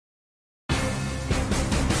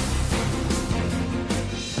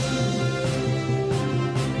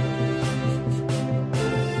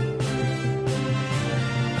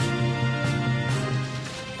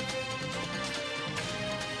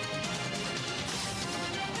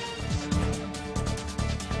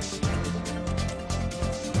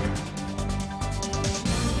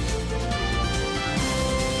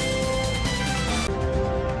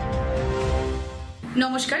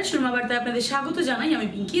নমস্কার, সুরমা বার্তায় আপনাদের স্বাগত জানাই। আমি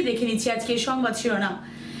পিঙ্কি। দেখে নিচ্ছি আজকে সংবাদ শিরোনাম।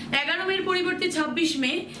 11 মের পরিবর্তে 26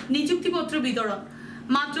 মে নিযুক্তিপত্র বিতরণ।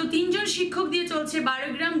 মাত্র 3 জন শিক্ষক দিয়ে চলছে 12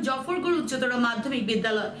 গ্রাম জফরগড় উচ্চতর মাধ্যমিক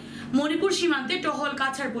বিদ্যালয়। মণিপুর সীমান্তে টহল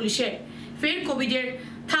কাছাড় পুলিশের। ফের কোভিডের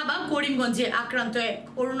থাবা করিমগঞ্জে আক্রান্ত এক।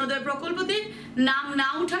 অরুণোদয় প্রকল্পতে নাম না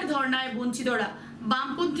উঠায় ধর্নায় বঞ্চিতরা।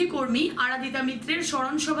 বামপন্থী কর্মী আরাধিতা মিত্রের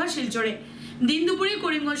স্মরণ সভা শিলচরে। দিন দুপুরে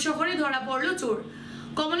করিমগঞ্জ শহরে ধরা পড়ল চোর।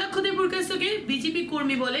 কমলাক্ষদের পুরকাস্তকে বিজেপি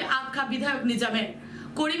কর্মী বলে আখ্যা বিধায়ক নিজামের।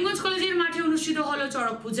 করিমগঞ্জ কলেজের মাঠে অনুষ্ঠিত হলো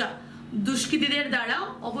চড়ক পূজা। দুষ্কৃতীদের দ্বারা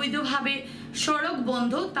অবৈধভাবে সড়ক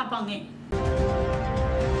বন্ধ তাপাঙে।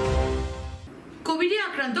 কোভিডে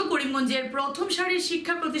আক্রান্ত করিমগঞ্জের প্রথম সারির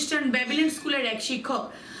শিক্ষা প্রতিষ্ঠান ব্যাবিলন স্কুলের এক শিক্ষক।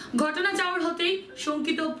 ঘটনা চাউর হতেই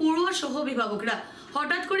শঙ্কিত পড়ুয়া সহ অভিভাবকরা।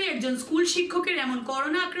 হঠাৎ করে একজন স্কুল শিক্ষকের এমন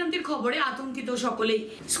করোনা আক্রান্তের খবরে আতঙ্কিত সকলেই।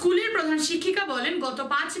 স্কুলের প্রধান শিক্ষিকা বলেন, গত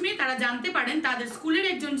 5 মে তারা জানতে পারেন তাদের স্কুলের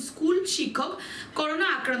একজন স্কুল শিক্ষক করোনা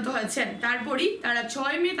আক্রান্ত হয়েছেন। তারপরই তারা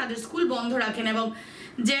 6 মে তাদের স্কুল বন্ধ রাখেন এবং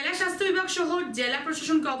জেলা স্বাস্থ্য বিভাগ সহ জেলা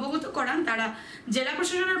প্রশাসনকে অবগত করান। তারা জেলা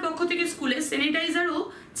প্রশাসনের পক্ষ থেকে স্কুলে স্যানিটাইজারও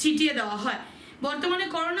ছিটিয়ে দেওয়া হয়। বর্তমানে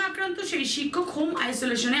করোনা আক্রান্ত সেই শিক্ষক হোম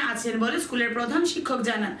আইসোলেশনে আছেন বলে স্কুলের প্রধান শিক্ষক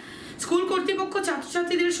জানান। স্কুল কর্তৃপক্ষ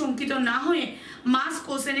ছাত্রছাত্রীদের শঙ্কিত না হয়ে মাস্ক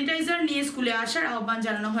ও স্যানিটাইজার নিয়ে স্কুলে আসার আহ্বান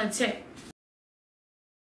জানানো হয়েছে।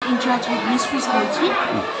 ইনচার্জ হেডমিস্ট্রেস বলছি।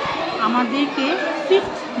 আমাদেরকে 5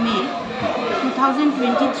 মে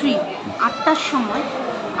 2023 8টার সময়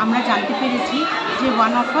আমরা জানতে পেরেছি যে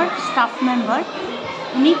one of R staff member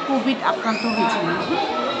উনি কোভিড আক্রান্ত হয়েছিলেন।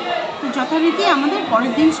 তো যথারীতি আমাদের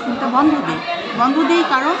পরের দিন স্কুলটা বন্ধ দেয়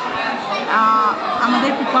কারণ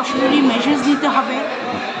আমাদের প্রিকশনারি মেজার্স নিতে হবে।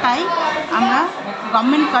 তাই আমরা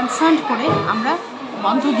গভর্নমেন্ট কনসার্ন করে আমরা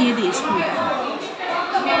বন্ধ দিয়ে দিই স্কুলটা।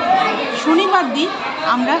 শনিবার দিন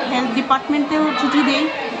আমরা হেলথ ডিপার্টমেন্টেও চিঠি দেই,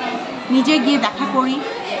 নিজে গিয়ে দেখা করি,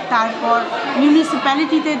 তারপর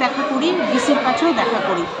মিউনিসিপ্যালিটিতে দেখা করি, ডিসির কাছেও দেখা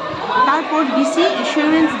করি। তারপর ডিসি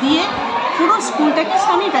অ্যাসিওরেন্স দিয়ে পুরো স্কুলটাকে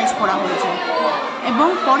স্যানিটাইজ করা হয়েছে এবং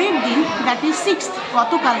পরের দিন দ্যাট ইজ 6th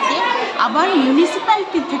গতকালকে আবার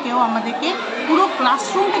মিউনিসিপ্যালিটির থেকেও আমাদেরকে পুরো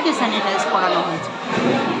ক্লাসরুমটাকে স্যানিটাইজ করানো হয়েছে।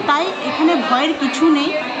 তাই এখানে ভয়ের কিছু নেই।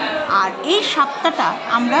 আর এই সপ্তাহটা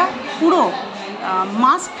আমরা পুরো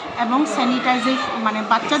মাস্ক এবং স্যানিটাইজেশন মানে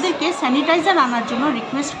বাচ্চাদেরকে স্যানিটাইজার আনার জন্য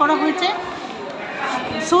রিকোয়েস্ট করা হয়েছে,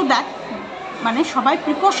 সো দ্যাট মানে সবাই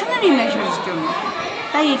প্রিকশনারি মেজার্স জন্য।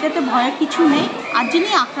 তাই এটাতে ভয়ের কিছু নেই। আর যিনি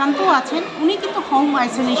আক্রান্ত আছেন উনি কিন্তু হোম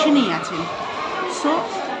আইসোলেশনেই আছেন। সো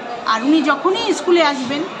আর উনি যখনই স্কুলে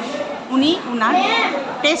আসবেন উনি ওনার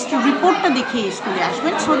টেস্ট রিপোর্টটা দেখিয়ে স্কুলে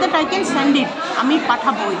আসবেন, so that I can send ইট। আমি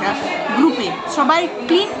পাঠাবো এটা গ্রুপে। সবাই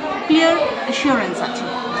ক্লিয়ার অ্যাসিওরেন্স আছে।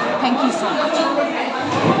 Thank you so much.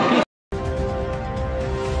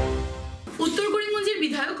 উত্তর করিমগঞ্জের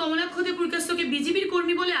বিধায়ক কমলাক্ষদের পুরকাস্তকে বিজেপির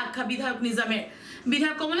কর্মী বলে আখ্যা বিধায়ক নিজামের।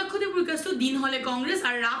 বিধায়ক কমলাক্ষদের পুরকাস্ত দিন হলে কংগ্রেস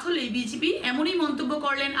আর রাত হলেই বিজেপি, এমনই মন্তব্য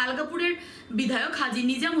করলেন আলগাপুরের বিধায়ক হাজী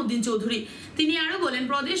নিজাম উদ্দিন চৌধুরী। তিনি আরো বলেন,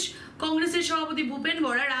 প্রদেশ কংগ্রেসের সভাপতি ভূপেন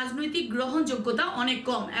বরার রাজনৈতিক গ্রহণযোগ্যতা অনেক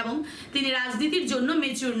কম এবং তিনি রাজনীতির জন্য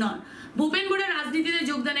মেচুর নন। ভূপেন বরা রাজনীতিতে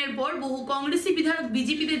যোগদানের পর বহু কংগ্রেসি বিধায়ক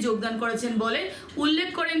বিজেপিতে যোগদান করেছেন বলে উল্লেখ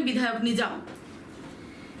করেন বিধায়ক নিজাম।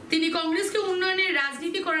 তিনি কংগ্রেসকে উন্নয়নের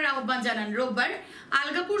রাজনীতি করার আহ্বান জানান। রোববার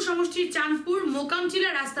আলগাপুর সমষ্টির চাঁদপুর মোকামচিলা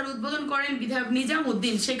রাস্তার উদ্বোধন করেন বিধায়ক নিজাম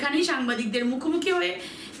উদ্দিন। সেখানেই সাংবাদিকদের মুখোমুখি হয়ে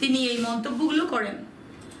তিনি এই মন্তব্যগুলো করেন।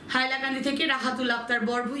 হাইলাকান্দি থেকে রাহাতুল আক্তার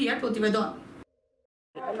বরভুইয়ার প্রতিবেদন।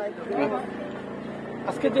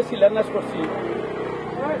 আজকে যে শিলান্যাস করছি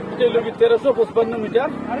এটা হল 1355 মিটার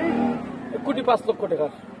 1,05,00,000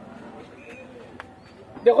 টাকার।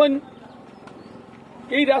 দেখুন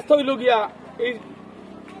এই রাস্তা হইল গিয়া এই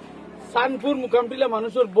চাঁদপুর মোকামটিলা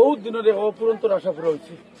মানুষের বহুত দিনের অপুরন্ত আশা পুরো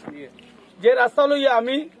হয়েছে। যে রাস্তা লইয়া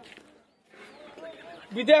আমি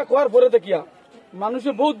বিদায় হওয়ার পরে দেখিয়া মানুষে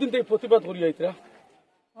বহুত দিন থেকে প্রতিবাদ করি আইতরা।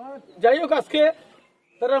 যাই হোক আজকে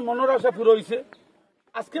তারা মনের আশা পুরো হয়েছে।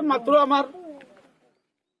 আজকে মাত্র আমার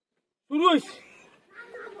শুরু হয়েছে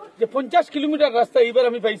যে 50 কিলোমিটার রাস্তা এইবার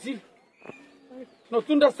আমি পাইছি।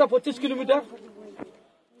 নতুন রাস্তা 25 কিলোমিটার,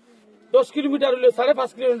 10 কিলোমিটার হইল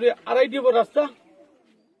 5.5 কিলোমিটার আড়াই ডিবর রাস্তা,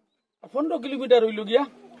 15 কিলোমিটার হইল গিয়া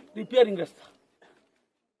রিপেয়ারিং রাস্তা।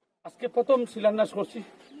 আজকে প্রথম শিলান্যাস করছি।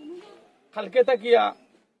 কালকে তাকিয়া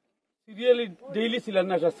সিরিয়ালি ডেইলি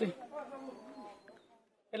শিলান্যাস আছে।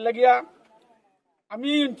 এর লাগিয়া আমি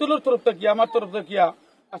এই অঞ্চলের তরফ থেকে আমার তরফ থেকে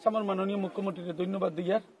আসামের মাননীয় মুখ্যমন্ত্রীকে ধন্যবাদ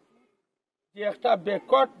দিয়ার যে একটা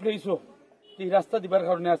ব্যাকওয়ার্ড প্লেসও এই রাস্তা দিবার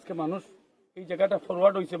কারণে আজকে মানুষ এই জায়গাটা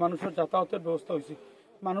ফরওয়ার্ড হয়েছে, মানুষের যাতায়াতের ব্যবস্থা হয়েছে,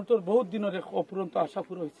 মানুষের বহুত দিনের অপুরন্ত আশা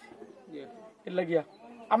পুরো হয়েছে। এর লাগিয়া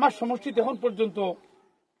আমার সমষ্টিতে এখন পর্যন্ত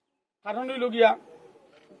কারণ হইল গিয়া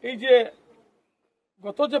এই যে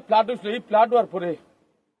গত যে ফ্লাড হয়েছিল এই ফ্লাড হওয়ার পরে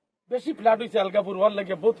বেশি ফ্ল্যাট হয়েছে আলগাপুর হওয়ার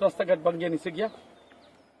লাগে বহুত রাস্তাঘাট ভাঙিয়ে নিছে গিয়া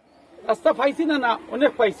রাস্তা পাইছি না না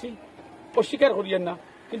অনেক পাইছি অস্বীকার করিয়েন না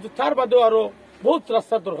কিন্তু তার বাদেও আরো বহুত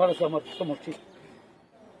রাস্তার দরকার আছে আমার সমষ্টি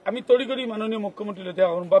আমি তড়িগড়ি মাননীয় মুখ্যমন্ত্রী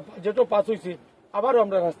দেখা করুন বা যেটা পাস হয়েছে আবারও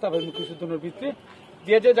আমরা রাস্তা পাই মুখ্যসূচনের ভিত্তিতে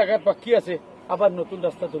যে যে জায়গার বাকি আছে আবার নতুন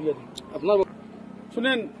রাস্তা ধরিয়ে দিই আপনার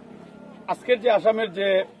শুনেন আজকের যে আসামের যে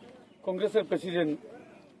কংগ্রেসের প্রেসিডেন্ট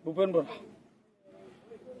ভূপেন বরা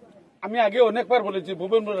আমি আগে অনেকবার বলেছি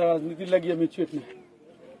ভূপেন বরা রাজনীতির লাগিয়ে মিচুয়েট না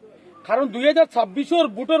কারণ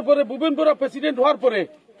 2026 ভোটের পরে ভূপেন বরা প্রেসিডেন্ট হওয়ার পরে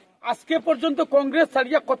আজকে পর্যন্ত কংগ্রেস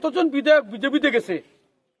ছাড়িয়া কতজন বিধায়ক বিজেপিতে গেছে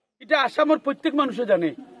এটা আসামের প্রত্যেক মানুষে জানে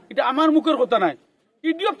এটা আমার মুখের কথা নাই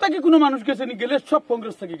ইডিএফ থেকে কোনো মানুষ গেছে নি গেলে সব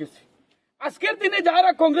কংগ্রেস থেকে গেছে আজকের দিনে যারা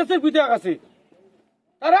কংগ্রেসের বিধায়ক আছে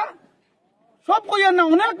তারা সব কইয়ার না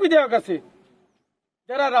অনেক বিধায়ক আছে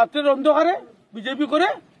যারা রাতের অন্ধকারে বিজেপি করে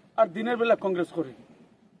আর দিনের বেলা কংগ্রেস করে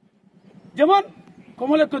যেমন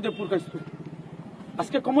কমলক্ষ দেবপুর কাস্ত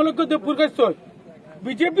আজকে কমলক্ষ দেবপুর কাস্ত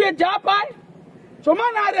বিজেপি যা পায়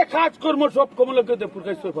সমান আরে কাজকর্ম সব কমলক্ষ দেবপুর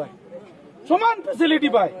কাস্ত পায় সমান ফেসিলিটি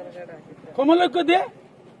পায় কমলক্ষ দে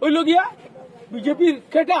ওই লগিয়া বিজেপির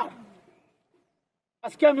খেটা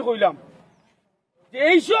আজকে আমি কইলাম যে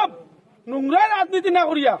এইসব নোংরা রাজনীতি না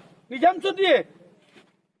করিয়া নিজামস দিয়ে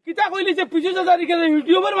কিতা কইলি যে 25,000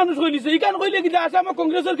 ইউটিউবের মানুষ কইলিছে ইকান কইলে কিতা আসাম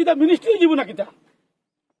কংগ্রেসের কিতা মিনিস্ট্রি যাব না কিতা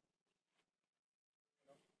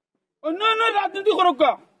অন্য অন্য রাজনীতি করুক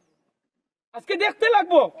আজকে দেখতে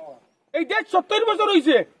লাগবো এই দেশ 70 বছর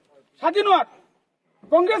হয়েছে স্বাধীন হওয়ার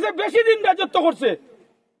কংগ্রেসে বেশি দিন রাজত্ব করছে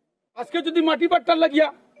আজকে যদি মাটি পাট্টার লাগিয়া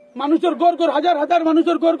মানুষের গড় গড় হাজার হাজার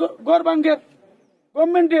মানুষের গড় ভাঙ্গের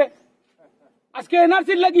গভর্নমেন্টে আজকে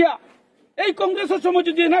এনআরসির লাগিয়া এই কংগ্রেসের সময়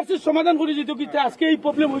যদি এনআরসির সমাধান করে যেত কিন্তু আজকে এই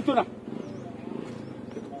প্রবলেম হইতো না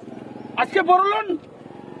আজকে বড়লন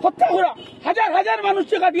হত্যা করা হাজার হাজার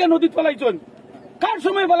মানুষকে কাটিয়া নদীত ফেলাইছেন কার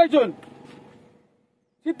সময় ফেলাইছেন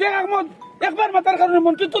সিদ্দিক আহমদ একবার মাতার কারণে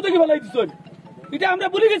মন্ত্রিত্ব থেকে ফেলাই দিচ্ছেন এটা আমরা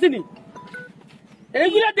ভুলে গেছি নি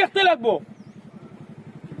এইগুলা দেখতে লাগবো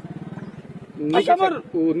আসামের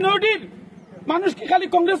নদীর মানুষ কি খালি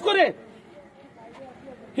কংগ্রেস করে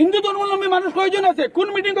হিন্দু ধর্মাবলম্বী মানুষ কয়জন আছে কোন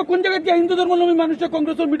মিটিং কোন জায়গায় গিয়ে হিন্দু ধর্মাবলম্বী মানুষের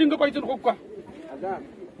কংগ্রেসের মিটিং পাইছেন হোক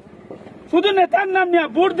শুধু নেতার নাম নিয়ে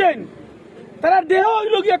ভোট দেন তারা দেহ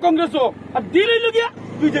হইল গিয়া কংগ্রেস আর দিল হইল গিয়া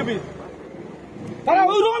বিজেপি তারা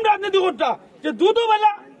ওই রকম রাজনীতি করতা যে দুধও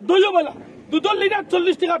বেলা দইও বেলা দুধের লিটার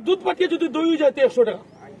 40 টাকা দুধ পাঠিয়ে যদি দই যায় 100 টাকা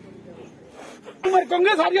আমার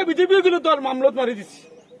কংগ্রেস হারিয়া বিজেপি গেল তো আর মামলত মারি দিচ্ছি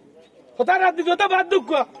হতা রাজনীতি হতা বাদ দুঃখ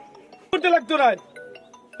করতে লাগতো না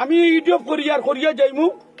আমি ইউটিউব করি আর করিয়া যাইমু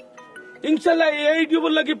ইনশাল্লাহ এই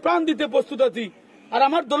ইউটিউবের লাগি প্রাণ দিতে প্রস্তুত আছি আর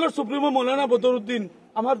আমার দলের সুপ্রিমো মৌলানা বদরুদ্দিন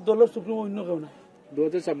আমার দলের সুপ্রিমো অন্য কেউ না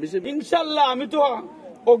 2026 ইনশাল্লাহ আমি তো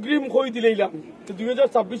অগ্রিম কই দিলাম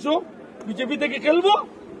 2026 বিজেপি থেকে খেলবো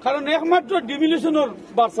কারণ একমাত্র ডিমিলিশনের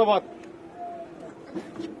বার্সাবাদ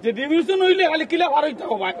যে ডিমিলিশন হইলে খালি কিলা হারাইতে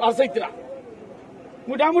হবে আর চাইতে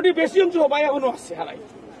মোটামুটি বেশি অংশ সবাই এখনো আছে হারাই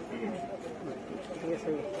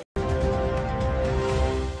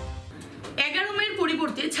 11 মের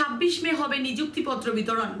পরিবর্তে 26 মে হবে নিযুক্তিপত্র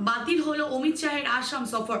বিতরণ বাতিল হলো অমিত শাহের আসাম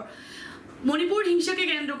সফর মণিপুর হিংসাকে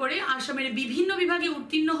কেন্দ্র করে আসামের বিভিন্ন বিভাগে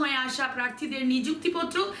উত্তীর্ণ হয়ে আসা প্রার্থীদের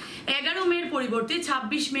নিযুক্তিপত্র 11 মের পরিবর্তে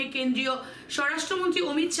 26 মে কেন্দ্রীয় স্বরাষ্ট্রমন্ত্রী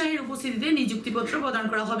অমিত শাহের উপস্থিতিতে নিযুক্তিপত্র প্রদান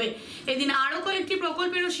করা হবে এদিন আরো কয়েকটি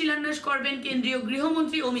প্রকল্পেরও শিলান্যাস করবেন কেন্দ্রীয়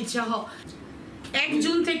গৃহমন্ত্রী অমিত শাহ 1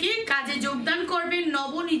 জুন থেকে কাজে যোগদান করবেন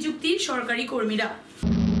নবনিযুক্তি সরকারি কর্মীরা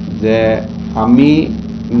যে আমি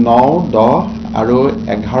 9, 10 আৰু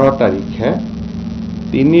 11 তাৰিখে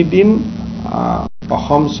 3 দিন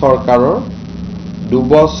অসম চৰকাৰৰ 2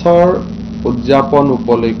 বছৰ উদযাপন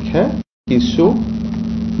উপলক্ষে কিছু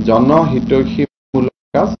জনহিতৈষীমূলক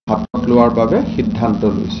কাজ হাতত লোৱাৰ বাবে সিদ্ধান্ত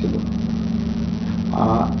লৈছিল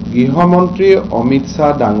গৃহমন্ত্ৰী অমিত শাহ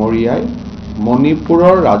ডাঙৰীয়াই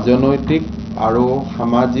মণিপুৰৰ ৰাজনৈতিক আৰু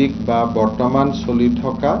সামাজিক বা বৰ্তমান চলি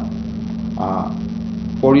থকা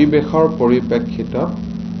পৰিৱেশৰ পৰিপ্ৰেক্ষিতত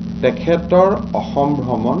তেখেতৰ অসম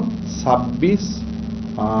ভ্ৰমণ 26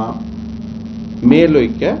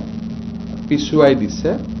 মেলৈকে পিছুৱাই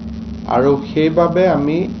দিছে আৰু সেইবাবে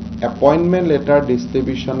আমি এপইণ্টমেণ্ট লেটাৰ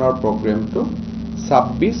ডিষ্ট্ৰিবিউশ্যনৰ প্ৰগ্ৰেমটো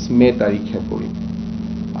 26 মে তাৰিখে কৰিম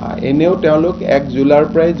এনেও তেওঁলোক 1 জুলাইৰ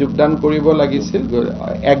পৰাই যোগদান কৰিব লাগিছিল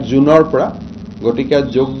 1 জুনৰ পৰা গতিকে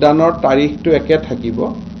যোগদানৰ তাৰিখটো একে থাকিব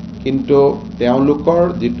কিন্তু তেওঁলোকৰ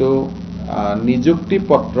যিটো নিযুক্তি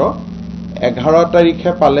পত্ৰ 11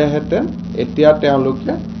 তাৰিখে পালেহেঁতেন এতিয়া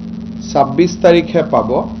তেওঁলোকে 26 তাৰিখে পাব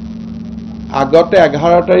আগতে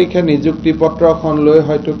 11 তাৰিখে নিযুক্তি পত্ৰখন লৈ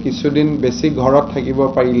হয়তো কিছুদিন বেছি ঘৰত থাকিব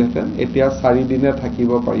পাৰিলেহেঁতেন এতিয়া 4 দিনে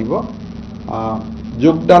থাকিব পাৰিব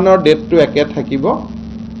যোগদানৰ ডেটটো একে থাকিব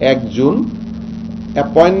 1 জুন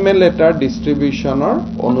এপইণ্টমেণ্ট লেটাৰ ডিষ্ট্ৰিবিউশ্যনৰ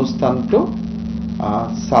অনুষ্ঠানটো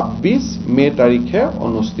 26 মে তাৰিখে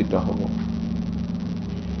অনুষ্ঠিত হ'ব।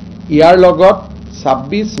 ইয়াৰ লগত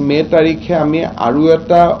 26 মে তাৰিখে আমি আৰু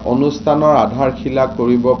এটা অনুষ্ঠানৰ আধাৰশিলা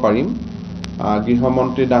কৰিব পাৰিম।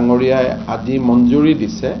 গৃহমন্ত্ৰী ডাঙৰীয়াই আজি মঞ্জুৰি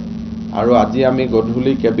দিছে আৰু আজি আমি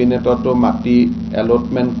গধূলি কেবিনেটতো মাটি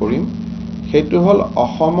এলটমেণ্ট কৰিম। সেইটো হ'ল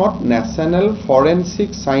অসমত নেশ্যনেল ফৰেনচিক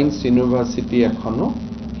ছায়েন্স ইউনিভাৰ্চিটি এখনো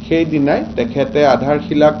সেইদিনাই তেখেতে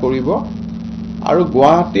আধাৰশিলা কৰিব আৰু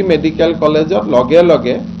গুৱাহাটী মেডিকেল কলেজত লগে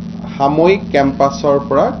লগে সাময়িক কেম্পাছৰ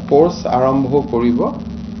পৰা কোৰ্চ আৰম্ভ কৰিব।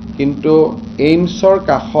 কিন্তু এইমছৰ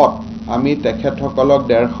কাষত আমি তেখেতসকলক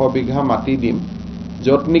 150 বিঘা মাটি দিম,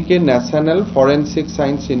 য'ত নেকি নেশ্যনেল ফৰেনচিক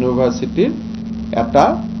ছায়েন্স ইউনিভাৰ্চিটিৰ এটা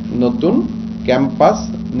নতুন কেম্পাছ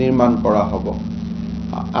নিৰ্মাণ কৰা হ'ব।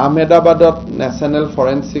 আহমেদাবাদত নেশ্যনেল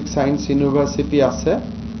ফৰেনচিক ছায়েন্স ইউনিভাৰ্চিটি আছে,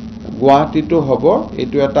 গুৱাহাটীতো হ'ব।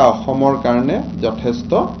 এইটো এটা অসমৰ কাৰণে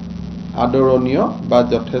যথেষ্ট আদৰণীয় বা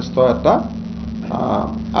যথেষ্ট এটা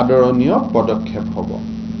আদৰণীয় পদক্ষেপ হ'ব।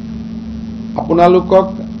 আপোনালোকক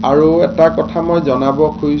আৰু এটা কথা মই জনাব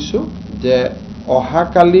খুজিছোঁ যে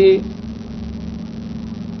অহাকালি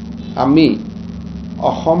আমি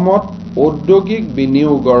অসমত ঔদ্যোগিক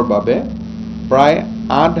বিনিয়োগৰ বাবে প্ৰায়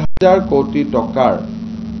 8,000 কোটি টকাৰ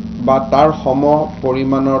বা তাৰ সম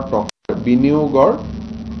পৰিমাণৰ টকাৰ বিনিয়োগৰ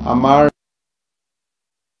আমাৰ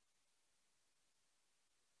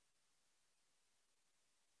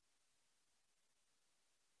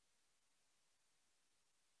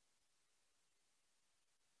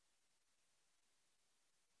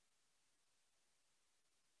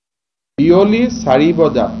বিয়লি 4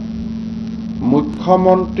 বজাত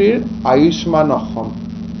মুখ্যমন্ত্ৰীৰ আয়ুষ্মান অসম,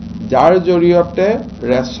 যাৰ জৰিয়তে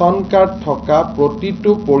ৰেচন কাৰ্ড থকা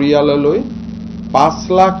প্ৰতিটো পৰিয়াললৈ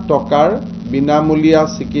 5 লাখ টকাৰ বিনামূলীয়া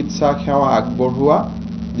চিকিৎসা সেৱা আগবঢ়োৱা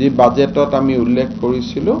যি বাজেটত আমি উল্লেখ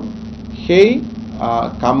কৰিছিলোঁ, সেই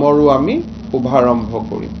কামৰো আমি শুভাৰম্ভ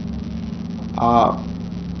কৰিম।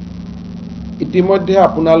 ইতিমধ্যে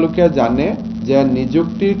আপোনালোকে জানে যে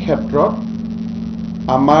নিযুক্তিৰ ক্ষেত্ৰত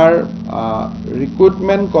আমাৰ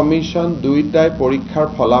ৰিক্ৰুটমেণ্ট কমিশ্যন 2টাই পৰীক্ষাৰ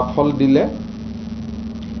ফলাফল দিলে।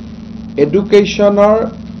 এডুকেশ্যনৰ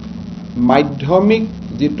মাধ্যমিক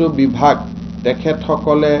যিটো বিভাগ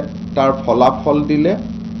তেখেতসকলে তাৰ ফলাফল দিলে।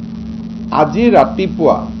 আজি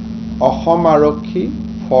ৰাতিপুৱা অসম আৰক্ষী,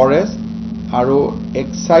 ফৰেষ্ট আৰু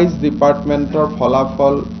এক্সাইজ ডিপাৰ্টমেণ্টৰ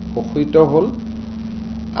ফলাফল ঘোষিত হ'ল।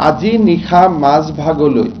 আজি নিশা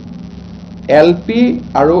মাজভাগলৈ LP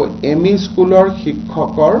আৰু ME স্কুলৰ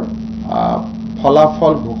শিক্ষকৰ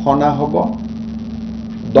ফলাফল ঘোষণা হ'ব।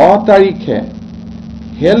 10 তাৰিখে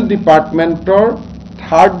হেল্থ ডিপাৰ্টমেণ্টৰ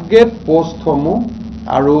 3rd গ্ৰেড পোষ্টসমূহ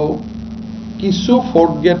আৰু কিছু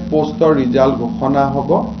 4th গ্ৰেড পোষ্টৰ ৰিজাল্ট ঘোষণা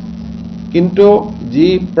হ'ব। কিন্তু যি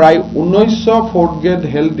প্ৰায় 1900 4th গ্ৰেড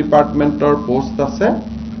হেল্থ ডিপাৰ্টমেণ্টৰ পোষ্ট আছে,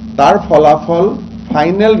 তাৰ ফলাফল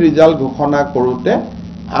ফাইনেল ৰিজাল্ট ঘোষণা কৰোঁতে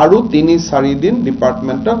আৰু 3-4 দিন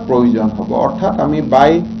ডিপাৰ্টমেণ্টক প্ৰয়োজন হ'ব। অৰ্থাৎ আমি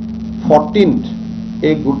বাই 14th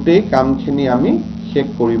এই গোটেই কামখিনি আমি শেষ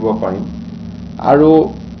কৰিব পাৰিম। আৰু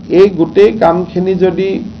এই গোটেই কামখিনি যদি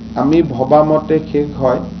আমি ভবামতে শেষ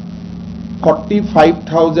হয়,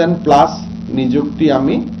 45,000 প্লাছ নিযুক্তি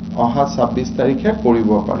আমি অহা 26 তাৰিখে কৰিব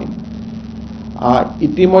পাৰিম।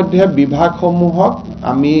 ইতিমধ্যে বিভাগসমূহক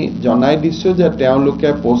আমি জনাই দিছোঁ যে তেওঁলোকে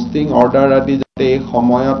পোষ্টিং অৰ্ডাৰ আদি যাতে এই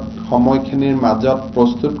সময়খিনিৰ মাজত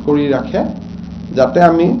প্ৰস্তুত কৰি ৰাখে, যাতে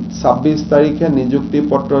আমি 26 তাৰিখে নিযুক্তি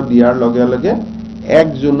পত্ৰ দিয়াৰ লগে লগে 1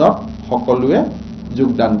 জুনত সকলোৱে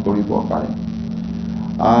যোগদান কৰিব পাৰে।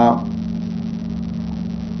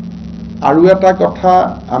 আৰু এটা কথা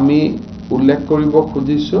আমি উল্লেখ কৰিব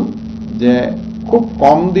খুজিছোঁ যে খুব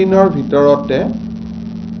কম দিনৰ ভিতৰতে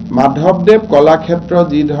মাধৱদেৱ কলাক্ষেত্ৰ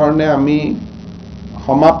যি ধৰণে আমি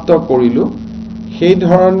সমাপ্ত কৰিলোঁ, সেই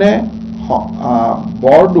ধৰণে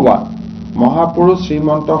বৰদোৱাত মহাপুৰুষ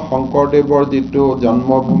শ্ৰীমন্ত শংকৰদেৱৰ যিটো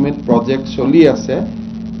জন্মভূমিত প্ৰজেক্ট চলি আছে,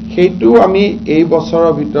 সেইটো আমি এই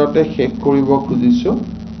বছৰৰ ভিতৰতে শেষ কৰিব খুজিছোঁ।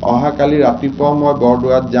 অহাকালি ৰাতিপুৱা মই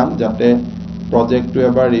বৰদোৱাত যাম, যাতে প্ৰজেক্টটো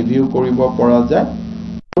এবাৰ ৰিভিউ কৰিব পৰা যায়।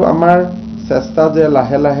 আৰু আমাৰ চেষ্টা যে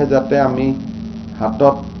লাহে লাহে যাতে আমি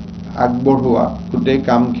হাতত আগবঢ়োৱা গোটেই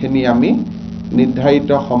কামখিনি আমি নিৰ্ধাৰিত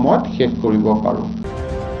সময়ত শেষ কৰিব পাৰোঁ।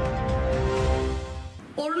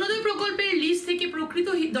 অরুণোদয় প্রকল্পের লিস্ট থেকে প্রকৃত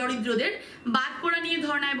দরিদ্রদের বাদ পড়া নিয়ে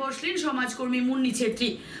ধর্নায় বসলেন সমাজকর্মী মুন্নি ছেত্রী।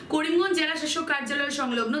 করিমগঞ্জ জেলা শাসক কার্যালয়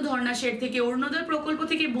সংলগ্ন ধর্না শেড থেকে অরুণোদয় প্রকল্প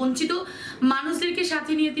থেকে বঞ্চিত মানুষদেরকে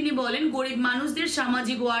সাথে নিয়ে তিনি বলেন, গরিব মানুষদের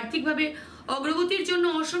সামাজিক ও আর্থিকভাবে অগ্রগতির জন্য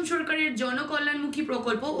অসম সরকারের জনকল্যাণমুখী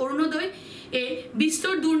প্রকল্প অরুণোদয় এ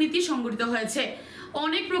বিস্তর দুর্নীতি সংঘটিত হয়েছে।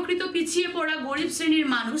 অনেক প্রকৃত পিছিয়ে পড়া গরিব শ্রেণীর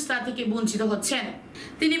মানুষ তা থেকে বঞ্চিত হচ্ছেন।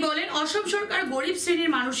 তিনি বলেন, অসম সরকার গরিব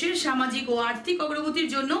শ্রেণীর মানুষের সামাজিক ও আর্থিক অগ্রগতির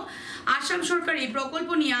জন্য আসাম সরকার এই প্রকল্প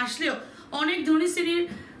নিয়ে আসলেও অনেক ধনী শ্রেণীর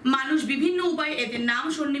মানুষ বিভিন্ন উপায়ে এতে নাম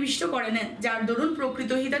সন্নিবিষ্ট করে নেন, যার দরুন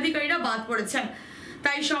প্রকৃত হিতাধিকারীরা বাদ পড়েছেন।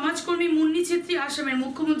 তাই সমাজকর্মী মুন্নি ছেত্রী আসামের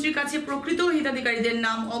মুখ্যমন্ত্রীর কাছে প্রকৃত হিতাধিকারীদের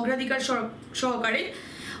নাম অগ্রাধিকার সহকারে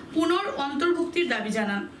পুনর অন্তর্ভুক্তির দাবি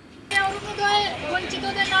জানান।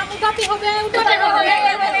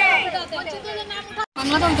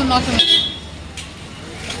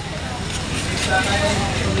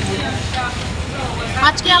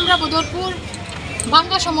 আজকে আমরা বদরপুর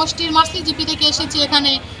বাংলা সমষ্টির মাসলি জিপি থেকে এসেছি।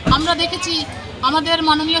 এখানে আমরা দেখেছি আমাদের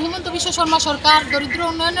মাননীয় হিমন্ত বিশ্ব শর্মা সরকার দরিদ্র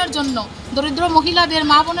উন্নয়নের জন্য, দরিদ্র মহিলাদের,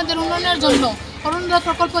 মা বোনেদের উন্নয়নের জন্য অরুণোদয়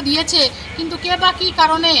প্রকল্প দিয়েছে, কিন্তু কে বা কী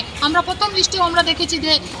কারণে আমরা প্রথম লিস্টেও আমরা দেখেছি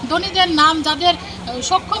যে ধনীদের নাম, যাদের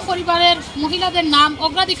সক্ষম পরিবারের মহিলাদের নাম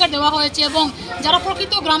অগ্রাধিকার দেওয়া হয়েছে এবং যারা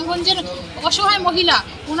প্রকৃত গ্রামগঞ্জের অসহায় মহিলা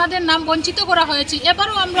ওনাদের নাম বঞ্চিত করা হয়েছে।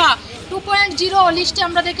 এবারও আমরা 2.0 লিস্টে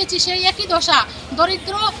আমরা দেখেছি সেই একই দশা,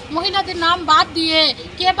 দরিদ্র মহিলাদের নাম বাদ দিয়ে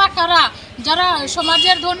কে বা কারা যারা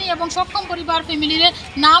সমাজের ধনী এবং সক্ষম পরিবার ফ্যামিলির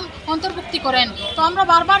নাম অন্তর্ভুক্তি করেন। তো আমরা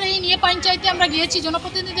বারবার এই নিয়ে পঞ্চায়েতে আমরা গিয়েছি,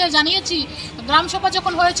 জনপ্রতিনিধিদের জানিয়েছি, গ্রামসভা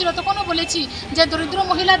যখন হয়েছিল তখনও বলেছি যে দরিদ্র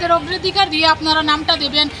মহিলাদের অগ্রাধিকার দিয়ে আপনারা নামটা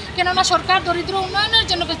দেবেন, কেননা সরকার দরিদ্র উন্নয়নের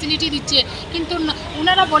জন্য ফ্যাসিলিটি দিচ্ছে। কিন্তু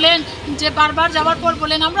ওনারা বলেন যে বারবার যাওয়ার পর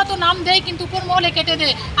বলেন আমরা তো নাম দেই কিন্তু উপর মহলে কেটে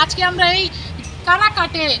দেয়। আজকে আমরা এই কারা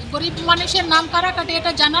কাটে, গরিব মানুষের নাম কারা কাটে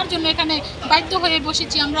এটা জানার জন্য এখানে বাধ্য হয়ে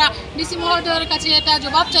বসেছি। আমরা ডিসি মহোদয়ের কাছে এটা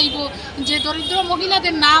জবাব চাইব যে দরিদ্র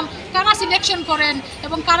মহিলাদের নাম কারা সিলেকশন করেন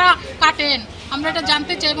এবং কারা কাটেন, আমরা এটা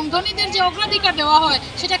জানতে চাই। এবং ধনীদের যে অগ্রাধিকার দেওয়া হয়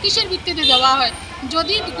সেটা কিসের ভিত্তিতে দেওয়া হয়?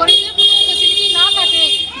 যদি গরিবের কোনো ফ্যাসিলিটি না থাকে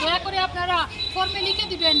দয়া করে আপনারা ফর্মে লিখে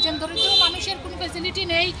দিবেন যে দরিদ্র মানুষের কোনো ফ্যাসিলিটি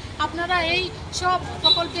নেই, আপনারা এই সব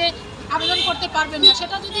প্রকল্পে আবেদন করতে পারবেন না।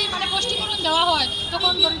 সেটা যদি স্পষ্টীকরণ দেওয়া হয়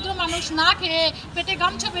তখন দরিদ্র মানুষ না খেয়ে পেটে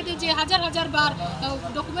গামছা বেঁধে যে হাজার হাজার বার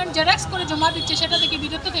ডকুমেন্ট জেরক্স করে জমা দিচ্ছে সেটা থেকে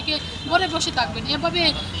বিরত থেকে ঘরে বসে থাকবেন। এভাবে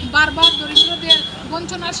বারবার দরিদ্রদের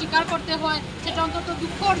বঞ্চনার স্বীকার করতে হয়, সেটা অন্তত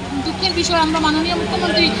দুঃখের বিষয়। আমরা মাননীয়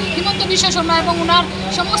মুখ্যমন্ত্রী হিমন্ত বিশ্ব শর্মা এবং ওনার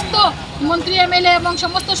সমস্ত মন্ত্রী এমএলএ এবং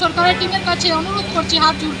সমস্ত সরকারের টিমের কাছে অনুরোধ করছি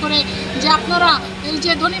হাত জোড় করে যে আপনারা এই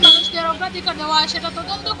যে ধনী মানুষদের অগ্রাধিকার দেওয়া হয় সেটা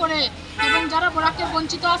তদন্ত করে এবং যারা বরাকের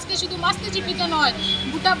বঞ্চিত, আজকে শুধু মাসলি জিপিতে নয়,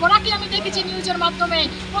 গোটা বরাকে আমি দেখেছি নিউজের মাধ্যমে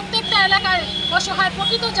প্রত্যেকটা এলাকায় অসহায়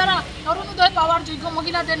প্রকৃত যারা অরুণোদয় পাওয়ার যোগ্য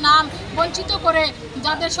মহিলাদের নাম বঞ্চিত করে,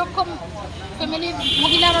 যাদের সক্ষম ফ্যামিলির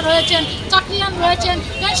মহিলারা রয়েছেন, চাকরিয়ান রয়েছেন,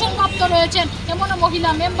 পেনশনপ্রাপ্ত রয়েছেন, এমনও মহিলা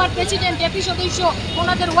মেম্বার, প্রেসিডেন্ট, এপি সদস্য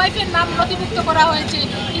ওনাদের ওয়াইফের নাম নথিভুক্ত করা হয়েছে।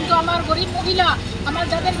 কিন্তু আমার গরিব মহিলা, আমার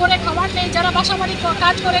যাদের ঘরে খাবার নেই, যারা বাসাবাড়ি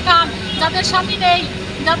কাজ করে খান, যাদের স্বামী নেই,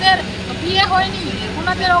 যাদের বিয়ে হয়নি,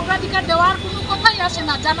 ওনাদের অগ্রাধিকার দেওয়ার কোনো কথাই আসে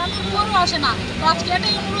না, জানানোর পরও আসে না। তো আজকে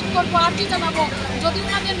এটাই অনুরোধ করবো, আর্জি জানাবো, যদি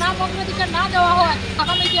ওনাদের নাম অগ্রাধিকার না দেওয়া হয়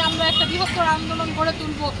আগামীতে আমরা একটা বৃহত্তর আন্দোলন গড়ে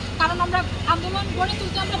তুলবো। কারণ আমরা আন্দোলন গড়ে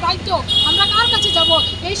তুলতে আমরা বাধ্য। আমরা কার কাছে যাব?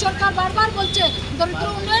 এই সরকার বারবার বলছে দরিদ্র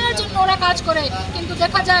উন্নয়নের জন্য ওরা কাজ করে, কিন্তু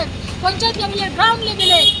দেখা যায় পঞ্চায়েত লেভেলে, গ্রাউন্ড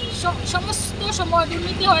লেভেলে সমস্ত সময়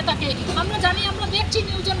দুর্নীতি হয়ে থাকে। আমরা জানি, আমরা দেখছি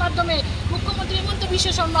নিউজের মাধ্যমে মুখ্যমন্ত্রী হিমন্ত বিশ্ব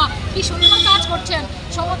শর্মা কি সুন্দর কাজ করছেন,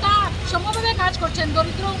 সমভাবে কাজ করছেন,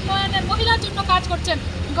 দরিদ্র উন্নয়নের মহিলার জন্য কাজ করছেন,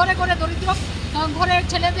 ঘরে ঘরে দরিদ্র ঘরের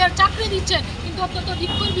ছেলেদের চাকরি দিচ্ছেন। কিন্তু অত্যন্ত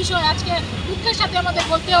দুঃখের বিষয়, আজকে দুঃখের সাথে আমাদের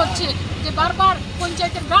বলতে হচ্ছে যে বারবার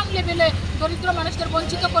পঞ্চায়েতের গ্রাউন্ড লেভেলে দরিদ্র মানুষদের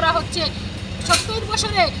বঞ্চিত করা হচ্ছে। 70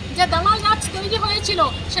 বছরে যে দালাল রাজ তৈরি হয়েছিল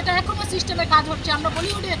সেটা এখনো সিস্টেমে কাজ হচ্ছে। আমরা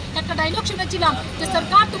বলিউডে একটা ডায়লগ শুনেছিলাম যে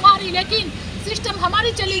সরকার তোমারি লেকিন সিস্টেম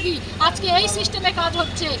হামারি চলেগি। আজকে এই সিস্টেমে কাজ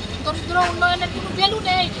হচ্ছে। দরিদ্র উন্নয়নের কোনো ভ্যালু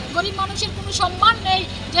নেই, গরিব মানুষের কোনো সম্মান নেই।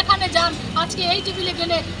 যেখানে যান আজকে এই টেবিলে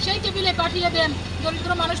গেলে সেই টেবিলে পাঠিয়ে দেন,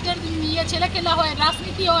 দরিদ্র মানুষদের নিয়ে ছেলে খেলা হয়,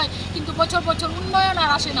 রাজনীতি হয়, কিন্তু বছর বছর উন্নয়ন আর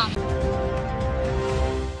আসে না।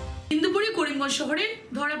 করিমগঞ্জ শহরে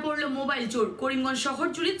ধরা পড়ল মোবাইল চোর। করিমগঞ্জ শহর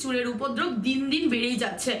জুড়ে চোরের উপদ্রব দিন দিন বেড়েই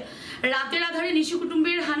যাচ্ছে। রাতের আধারে নিশু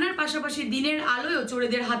কুটুম্বের হানার পাশাপাশি দিনের আলোয়ও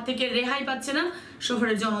চোরেদের হাত থেকে রেহাই পাচ্ছে না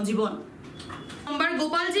শহরের জনজীবন। সোমবার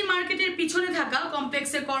গোপালজি মার্কেটের পিছনে থাকা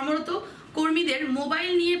কমপ্লেক্সে কর্মরত কর্মীদের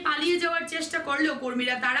মোবাইল নিয়ে পালিয়ে যাওয়ার চেষ্টা করলেও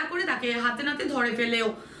কর্মীরা তাড়া করে তাকে হাতে নাতে ধরে ফেলেও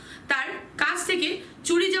তার কাছ থেকে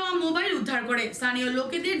চুরি যাওয়া মোবাইল উদ্ধার করে। স্থানীয়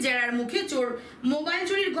লোকেদের জেরার মুখে চোর মোবাইল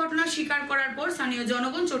চুরির ঘটনা স্বীকার করার পর স্থানীয়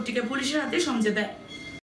জনগণ চোরটিকে পুলিশের হাতে সমঝে দেয়।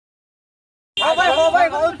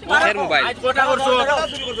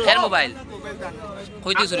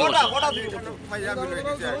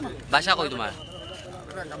 বাসা কই তোমার?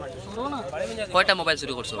 কয়টা মোবাইল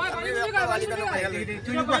চুরি করছো?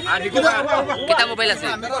 কিতা মোবাইল আছে?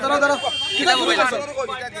 কিতা মোবাইল আছে?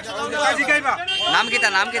 নাম কিতা?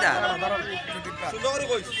 নাম কিতা?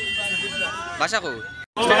 বাসা কো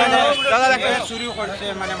চুরি করছে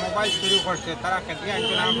মানে মোবাইল চুরি করছে তারা ক্ষেত্রে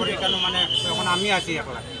একজন আমার এখানে মানে এখন আমি আছি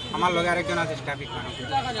একলা আমার লগে আরেকজন আছে ট্রাফিক মানুষ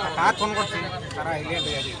তারা ফোন করছে তারা এলে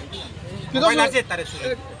দেয়া দিবে মোবাইল আছে তারে চুরি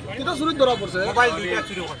কিটা চুরি ধরা পড়ছে মোবাইল দুইটা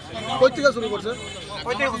চুরি করছে কই থেকে চুরি করছে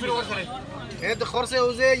চুরি করছে এ তো খরচে ও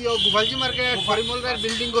যে গুভালজি মার্কেট ফরিমলগার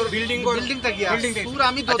বিল্ডিং থাকিয়া পুরো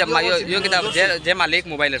আমি আচ্ছা ইয়ো কিতাব যে মালিক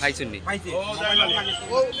মোবাইলের পাইছুন নি পাইছে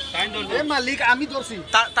এ মালিক আমি ধরছি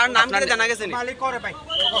তার নাম কি জানা গেছে নি মালিক করে ভাই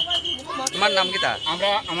তোমার নাম কিতা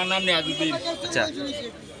আমার নাম নিয়াজুদ্দিন আচ্ছা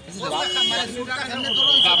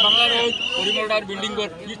বাংলার ওই পরিমলটার বিল্ডিং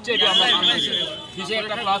দিচ্ছে এটা আমরা সামনে পিছিয়ে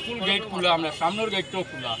একটা প্লাসফুল গেট খোলা আমরা সামনের গেটটাও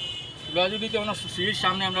খোলা যদি কেমন সিঁড়ির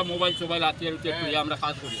সামনে আমরা মোবাইল টোবাইল হাতিয়ার খুলে আমরা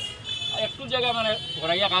কাজ করি একটু জায়গায় মানে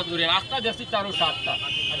ঘোরাইয়া কাজ করি রাস্তা দেখছি তারও 7টা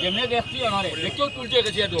যেমনি দেখছি আমার দেখেও তুলতে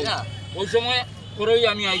গেছি ওই সময় করেই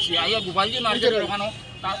আমি আইছি আইয়া গোপালজি মার্কেটের ওখানে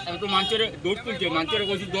একটু মানুষের দৌড় তুলছে মানুষের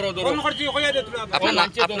কইছি ধরো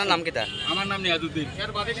আপনার নাম কিতা আমার নাম নিয়াজুদ্দিন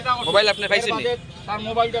মোবাইল আপনি পাইছেন নি তার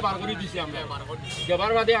মোবাইলটা বার করে দিছি আমরা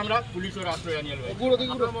দেবার বাদে আমরা পুলিশের আশ্রয় আনিয়ে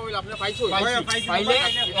মোবাইল আপনি পাইছো পাইলে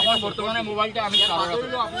এখন বর্তমানে মোবাইলটা আমি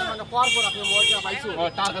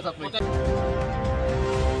তার কাছে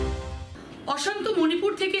অশান্ত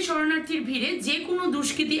মণিপুর থেকে শরণার্থীর ভিড়ে যে কোনো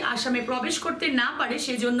দুষ্কৃতী আসামে প্রবেশ করতে না পারে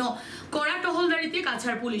সেজন্য কড়া টহলদারিতে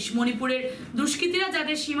কাছাড় পুলিশ। মণিপুরের দুষ্কৃতীরা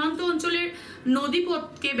যাদের সীমান্ত অঞ্চলের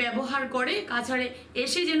নদীপথকে ব্যবহার করে কাছাড়ে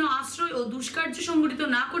এসে যেন আশ্রয় ও দুষ্কার্য সংঘটিত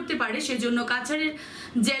না করতে পারে সেজন্য কাছাড়ের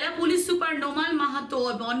জেলা পুলিশ সুপার নোমাল মাহাতো ও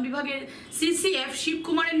বন বিভাগের সিসিএফ